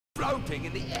floating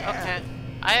in the air. Okay.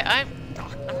 I'm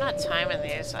not timing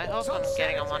these. I hope I'm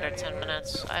getting them under 10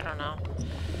 minutes. I don't know.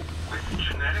 With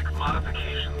genetic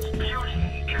modifications,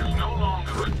 beauty is no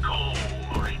longer a goal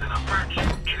or even a virtue.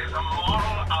 It is a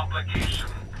moral obligation.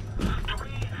 Do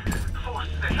we force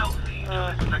the healthy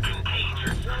to the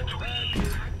contagious? Do we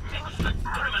mix the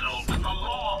criminal with the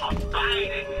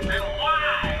law-abiding? Then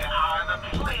why are the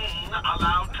plain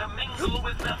allowed to mingle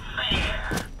with the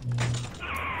fair?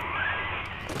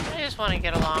 I just want to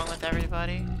get along with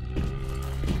everybody.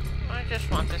 I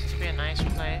just want this to be a nice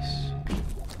place.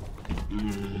 I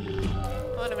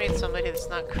want to meet somebody that's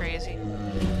not crazy.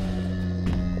 And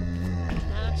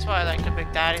that's why I like the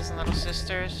big daddies and little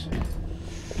sisters.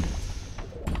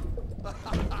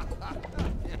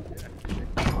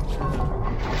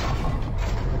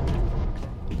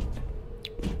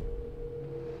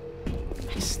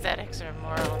 Aesthetics are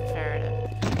moral imperative.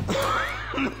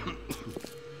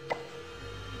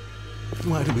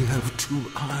 Why do we have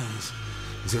two eyes?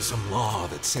 Is there some law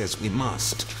that says we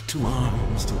must? 2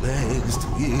 arms, 2 legs,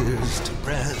 2 ears, 2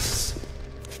 breasts.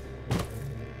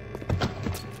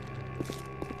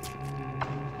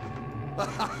 Yeah,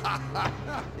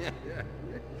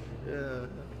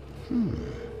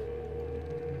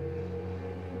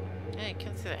 you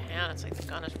can see the hand. It's like the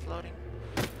gun is floating.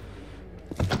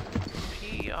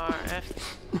 PRF.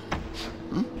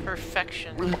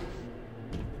 Perfection.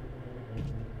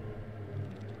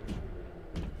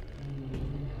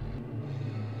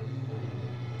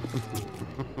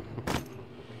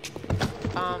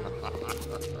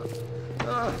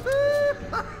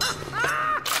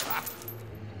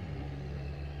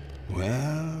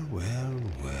 Well, well,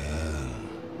 well.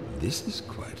 This is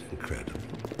quite incredible.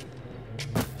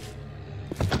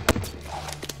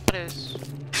 What is?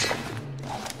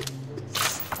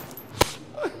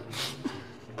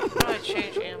 How do I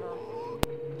change ammo?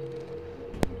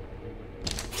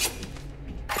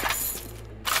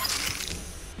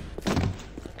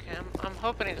 Okay, I'm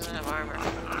hoping he doesn't have armor.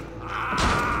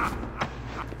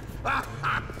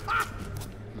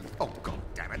 Oh, God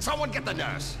damn it. Someone get the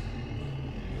nurse.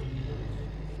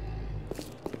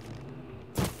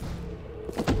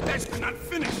 That's not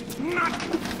finished. Not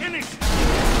finished.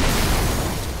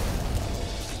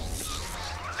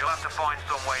 You'll have to find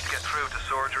some way to get through to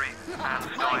surgery and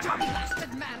Steinman.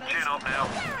 Chin up now.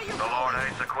 The Lord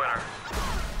hates a quitter.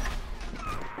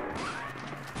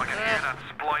 I can hear that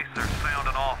splicer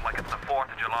sounding off like it's the 4th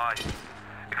of July.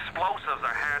 Explosives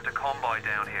are hard to come by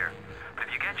down here. But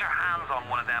if you get your hands on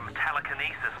one of them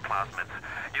telekinesis plasmids,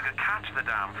 you can catch the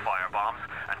damn firebombs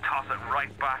and toss it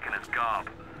right back in its gob.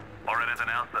 Or anything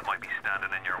else that might be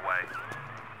standing in your way.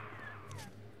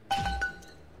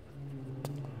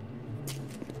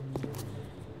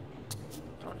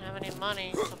 Don't have any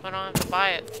money, so I don't have to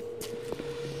buy it.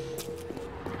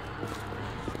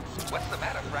 What's the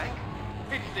matter, Frank?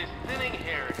 It's this thinning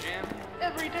hair, Jim.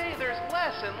 Every day there's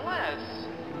less and less.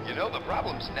 You know, the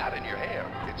problem's not in your hair.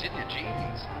 It's in your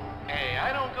genes. Hey,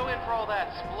 I don't go in for all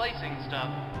that splicing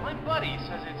stuff. My buddy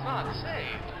says it's not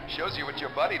safe. Shows you what your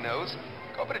buddy knows.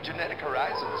 Go over to Genetic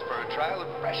Horizons for a trial of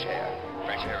fresh hair.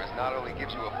 Fresh hair is not only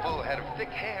gives you a full head of thick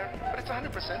hair, but it's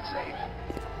 100% safe.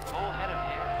 Full head of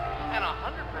hair. And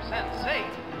 100%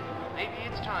 safe. Maybe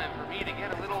it's time for me to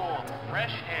get a little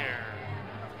fresh hair.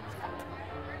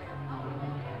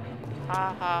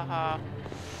 Ha ha ha.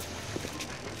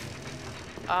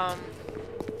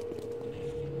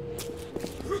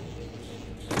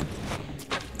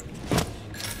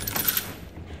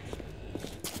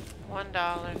 $1.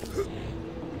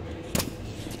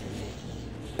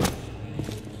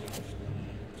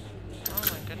 Oh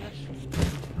my goodness.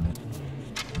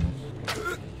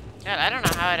 God, I don't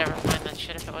know how I'd ever find that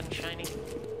shit if it wasn't shiny.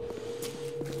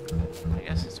 I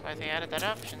guess that's why they added that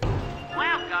option.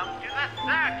 Welcome to the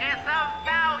Circus of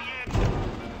Value!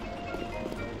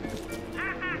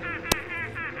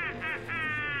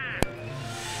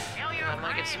 I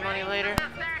might get some money later. The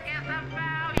Circus of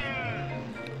Value!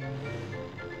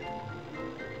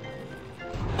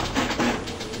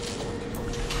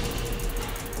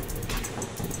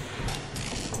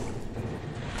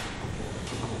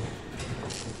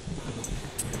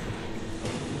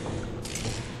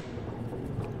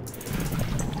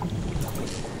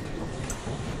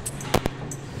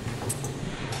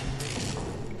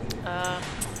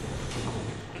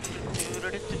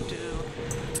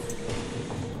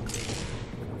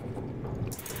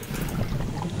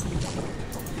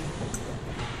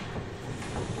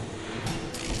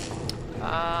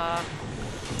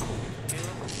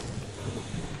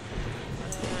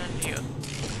 And you.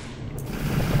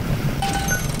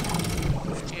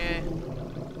 Okay.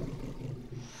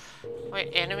 Wait,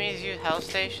 enemies enemies use health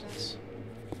stations?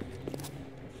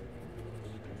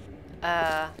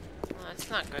 Well, that's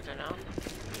not good to know.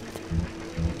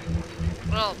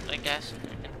 Well, I guess I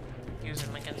can use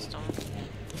them against them.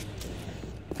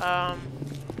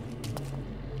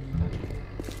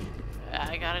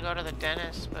 I gotta go to the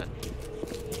dentist, but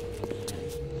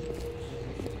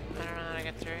I don't know how to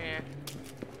get through here.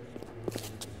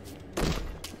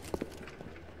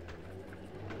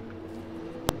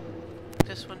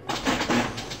 This one.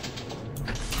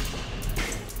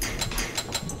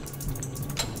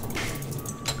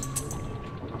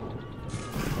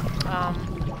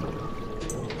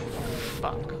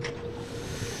 Fuck.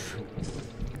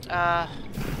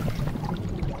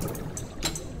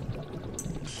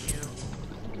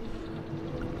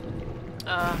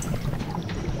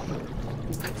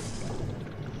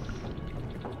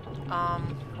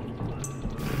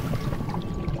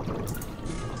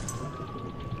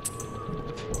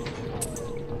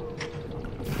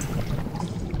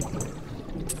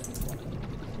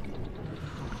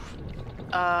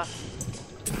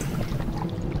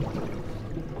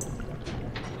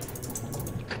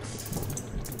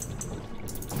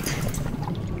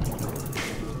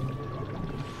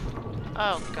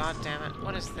 Oh, god damn it.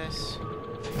 What is this?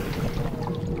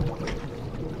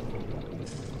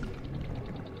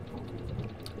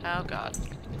 Oh god.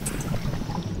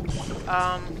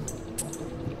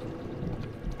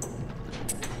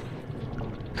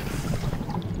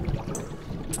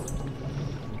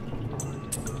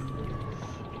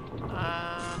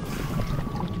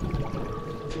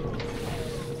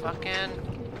 Fucking.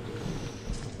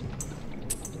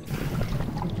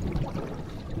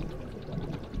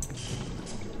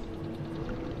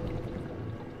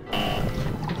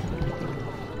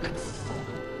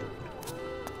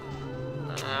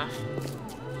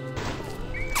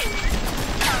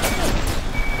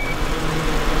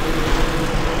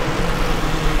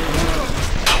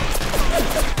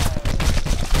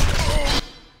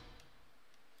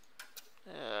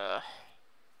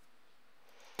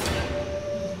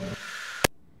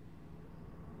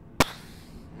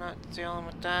 Not dealing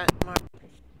with that anymore.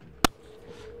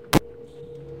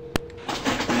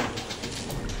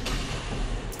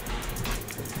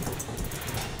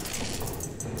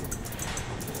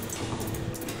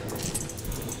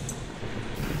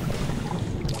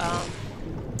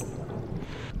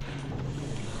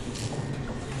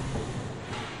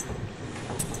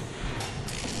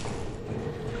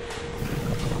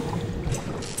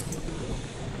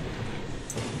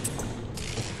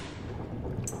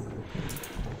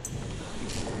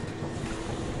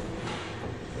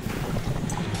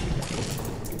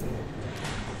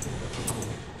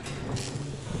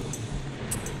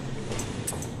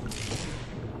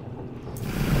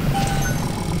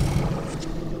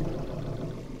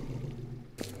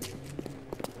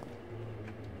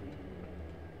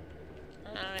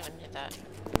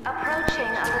 Approaching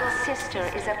a little sister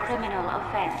is a criminal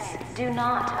offense. Do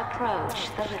not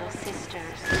approach the little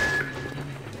sisters.